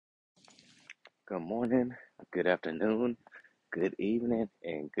Good morning, good afternoon, good evening,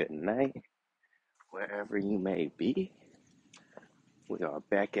 and good night, wherever you may be. We are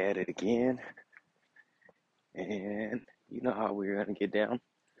back at it again, and you know how we're going to get down.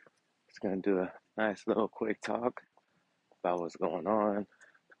 Just going to do a nice little quick talk about what's going on.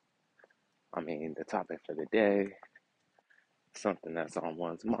 The topic for the day, something that's on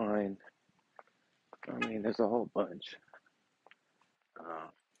one's mind. There's a whole bunch. Uh,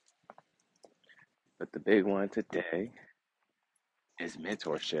 but the big one today is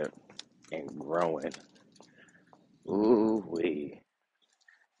mentorship and growing. Ooh, wee.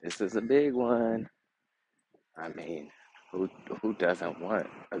 This is a big one. I mean, who who doesn't want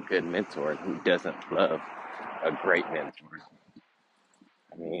a good mentor? Who doesn't love a great mentor?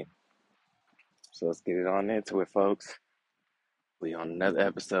 I mean, so let's get it on into it, folks. We on another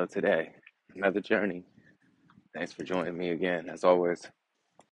episode today, another journey. Thanks for joining me again, as always.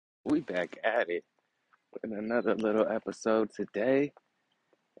 We back at it with another little episode today,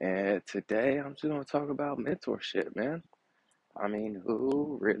 and today I'm just gonna talk about mentorship, man.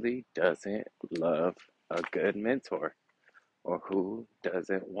 Who really doesn't love a good mentor? Or who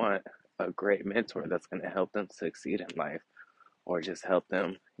doesn't want a great mentor that's going to help them succeed in life or just help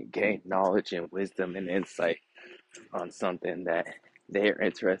them gain knowledge and wisdom and insight on something that they're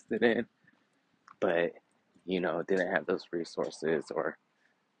interested in, but didn't have those resources or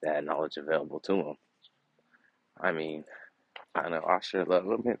that knowledge available to them. I mean, I know I sure love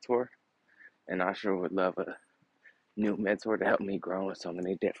a mentor, and I sure would love a new mentor to help me grow in so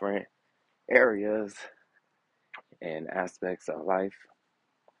many different areas and aspects of life.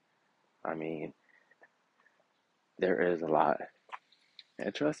 I mean, there is a lot,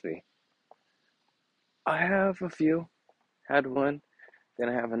 and trust me, I have a few. Had one,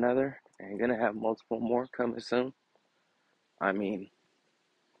 gonna have another, and gonna have multiple more coming soon. I mean,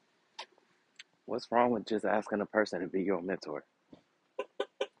 what's wrong with just asking a person to be your mentor?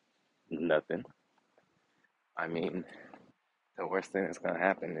 Nothing. I mean, the worst thing that's gonna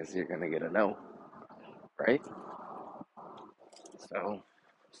happen is you're gonna get a no, right? So,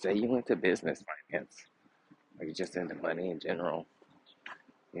 say you into business finance, or you just into money in general.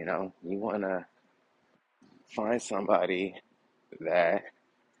 You wanna find somebody that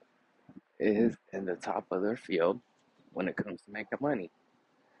is in the top of their field when it comes to making money.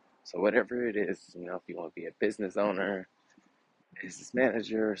 So whatever it is, if you want to be a business owner, business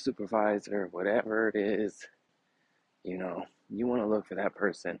manager, supervisor, whatever it is, you want to look for that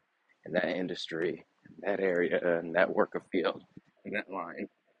person in that industry, that area, in that worker field, in that line.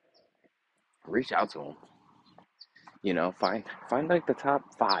 Reach out to them. Find like the top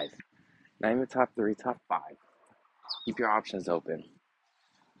five, not even top three, top five. Keep your options open.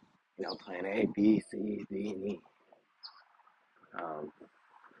 Plan A, B, C, D, and E. Um,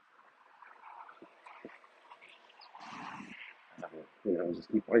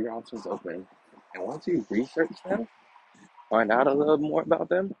 just keep all your options open. And once you research them, find out a little more about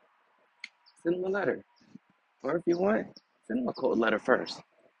them, send them a letter. Or if you want, send them a cold letter first.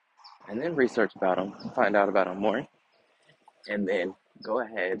 And then research about them, find out about them more, and then go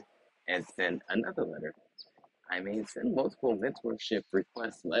ahead and send another letter. Send multiple mentorship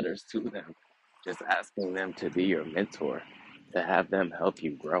request letters to them, just asking them to be your mentor, to have them help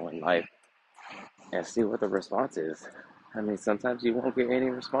you grow in life and see what the response is. Sometimes you won't get any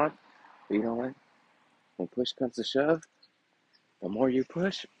response, but you know what? When push comes to shove, the more you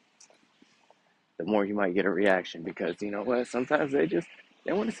push, the more you might get a reaction because you know what? Sometimes they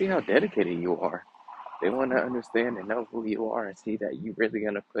want to see how dedicated you are. They want to understand and know who you are and see that you're really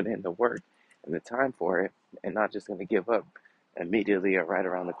going to put in the work and the time for it and not just going to give up immediately or right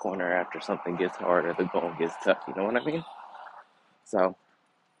around the corner after something gets hard or the going gets tough. You know what I mean? So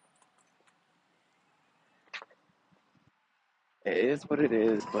it is what it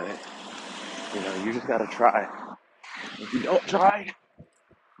is, but you just got to try. If you don't try,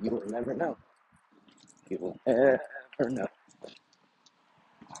 you will never know. You will never know.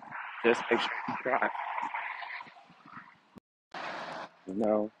 Just make sure you try. You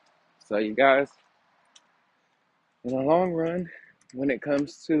know? So, you guys, in the long run, when it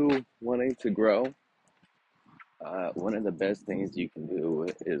comes to wanting to grow, one of the best things you can do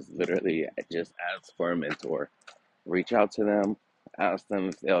is literally just ask for a mentor. Reach out to them, ask them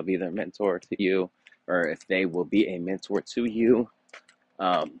if they'll be their mentor to you, or if they will be a mentor to you.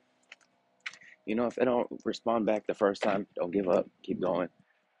 Um, if they don't respond back the first time, don't give up. Keep going.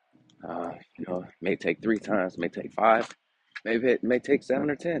 It may take 3 times, may take five, maybe it may take 7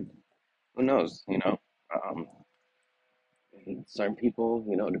 or 10. Who knows? Um, and certain people,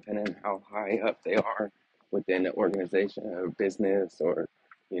 depending on how high up they are within the organization or business or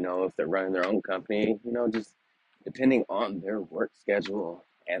if they're running their own company, just depending on their work schedule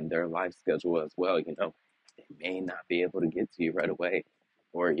and their life schedule as well, they may not be able to get to you right away,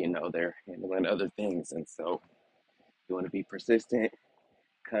 or, they're handling other things. And so you want to be persistent,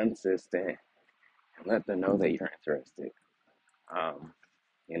 consistent, and let them know that you're interested. Um,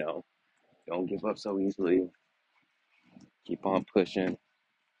 you know, don't give up so easily. Keep on pushing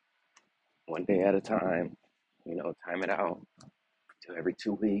one day at a time. Time it out till every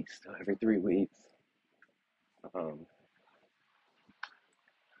 2 weeks, till every 3 weeks. Um,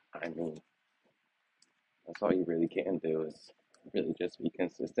 I mean, that's all you really can do is really just be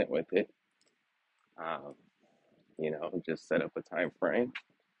consistent with it. Um, just set up a time frame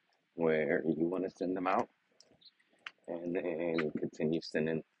where you want to send them out, and then continue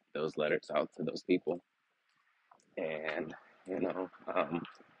sending those letters out to those people. And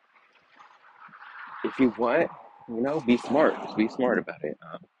if you want, be smart. Be smart about it.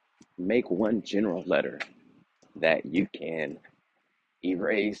 Make one general letter that you can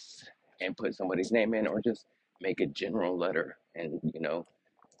erase and put somebody's name in, or just make a general letter and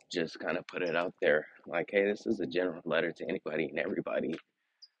just kind of put it out there like, hey, this is a general letter to anybody and everybody.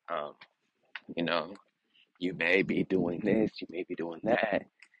 um, you know you may be doing this, you may be doing that,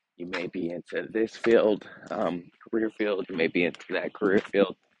 you may be into this field, career field, you may be into that career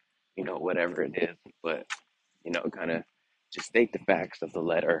field, whatever it is. But kind of just state the facts of the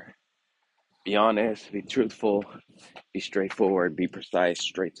letter. Be honest, be truthful, be straightforward, be precise,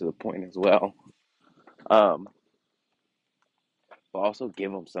 straight to the point as well. um, but also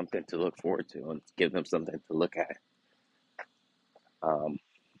give them something to look forward to and give them something to look at. um,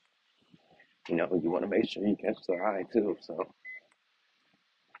 you want to make sure you catch their eye too. So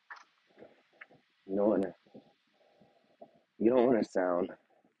you don't want to you don't want to sound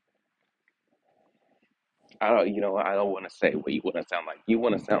I don't want to say what you want to sound like. You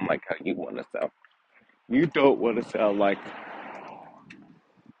want to sound like how you want to sound. You don't want to sound like,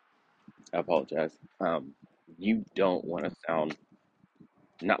 I apologize. You don't want to sound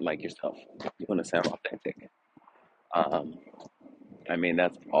not like yourself. You want to sound authentic. Um,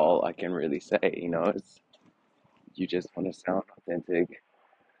 that's all I can really say. It's you just want to sound authentic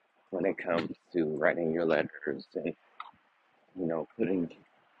when it comes to writing your letters and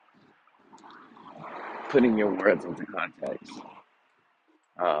putting your words into context.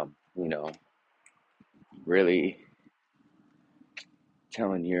 Really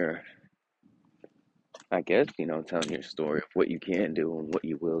telling your, I guess, telling your story of what you can do and what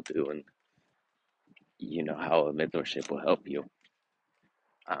you will do, and how a mentorship will help you.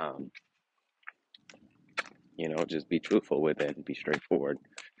 Um, just be truthful with it and be straightforward.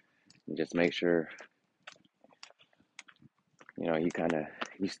 And just make sure, you kind of,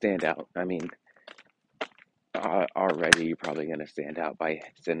 you stand out. Already you're probably going to stand out by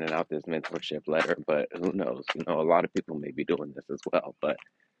sending out this mentorship letter, but who knows? A lot of people may be doing this as well, but,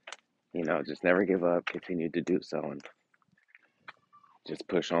 just never give up, continue to do so, and just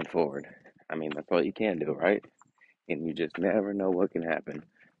push on forward. That's all you can do, right? And you just never know what can happen.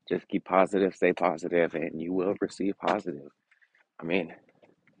 Just keep positive, stay positive, and you will receive positive. I mean,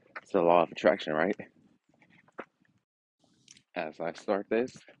 it's the law of attraction, right? As I start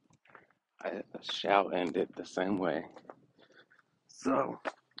this, I shall end it the same way. So,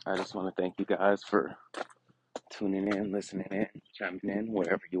 I just want to thank you guys for tuning in, listening in, chiming in,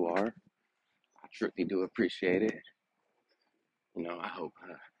 wherever you are. I truly do appreciate it. I hope,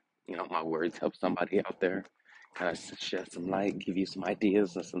 my words help somebody out there, kind of shed some light, give you some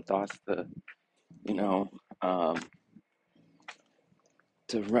ideas or some thoughts to, you know, um,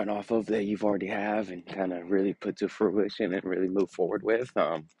 to run off of that you've already have and kind of really put to fruition and really move forward with.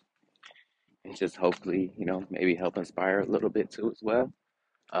 And just hopefully, maybe help inspire a little bit too as well.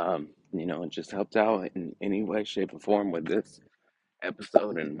 And just helped out in any way, shape, or form with this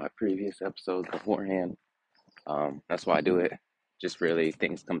episode and my previous episodes beforehand. That's why I do it. Just really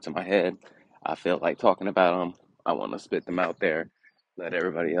things come to my head. I feel like talking about them. I want to spit them out there. Let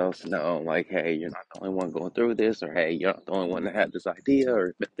everybody else know, like, hey, you're not the only one going through this, or hey, you're not the only one that had this idea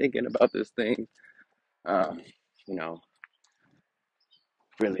or been thinking about this thing. Um, you know,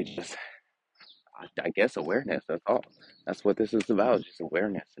 really just, I guess, awareness. That's all. That's what this is about, just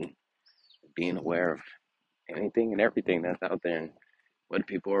awareness and being aware of anything and everything that's out there and what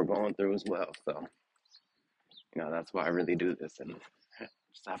people are going through as well. So, that's why I really do this and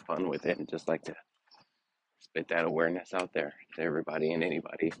just have fun with it and just like to spit that awareness out there to everybody and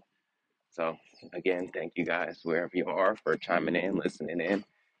anybody. So, again, thank you guys wherever you are for chiming in, listening in,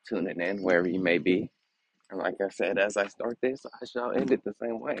 tuning in, wherever you may be. And like I said, as I start this, I shall end it the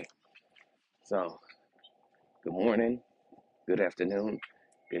same way. So, good morning, good afternoon,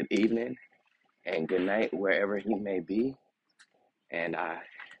 good evening, and good night wherever he may be. And I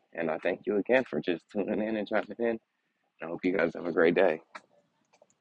thank you again for just tuning in and jumping in. I hope you guys have a great day.